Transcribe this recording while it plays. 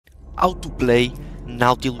how to play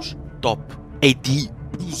Nautilus top AD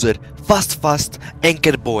Bruiser fast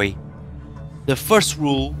anchor boy. The first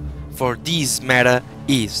rule for this meta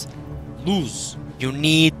is lose. You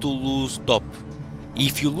need to lose top.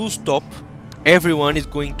 If you lose top, everyone is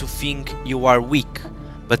going to think you are weak,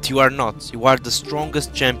 but you are not. You are the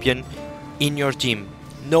strongest champion in your team.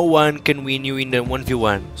 No one can win you in a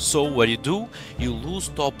 1v1. So what you do? You lose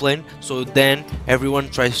top lane, so then everyone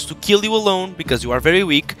tries to kill you alone because you are very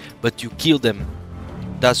weak, but you kill them.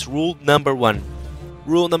 That's rule number 1.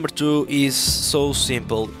 Rule number 2 is so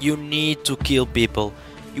simple. You need to kill people.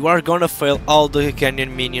 You are gonna fail all the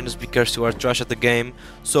canyon minions because you are trash at the game,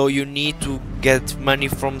 so you need to get money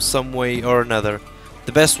from some way or another.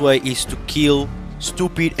 The best way is to kill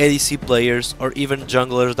stupid ADC players or even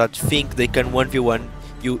junglers that think they can 1v1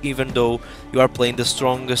 you even though you are playing the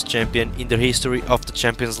strongest champion in the history of the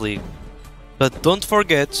Champions League. But don't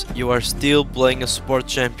forget, you are still playing a support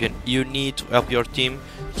champion. You need to help your team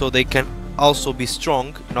so they can also be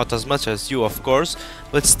strong, not as much as you of course,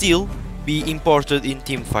 but still be important in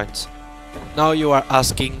team fights. Now you are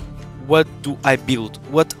asking, what do I build?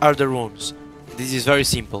 What are the runes? This is very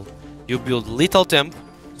simple. You build Lethal Temp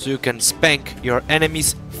so you can spank your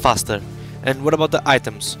enemies faster. And what about the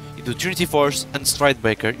items? You do Trinity Force and Stride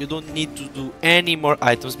Breaker. You don't need to do any more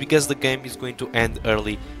items because the game is going to end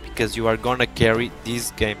early, because you are gonna carry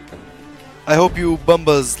this game. I hope you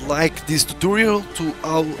Bumbas like this tutorial to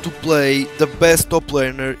how to play the best top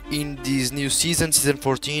laner in this new season, season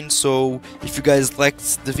 14. So if you guys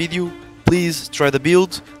liked the video, please try the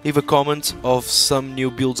build, leave a comment of some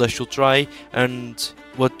new builds I should try and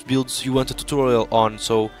what builds you want a tutorial on.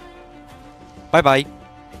 So bye bye.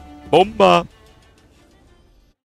 Bomba!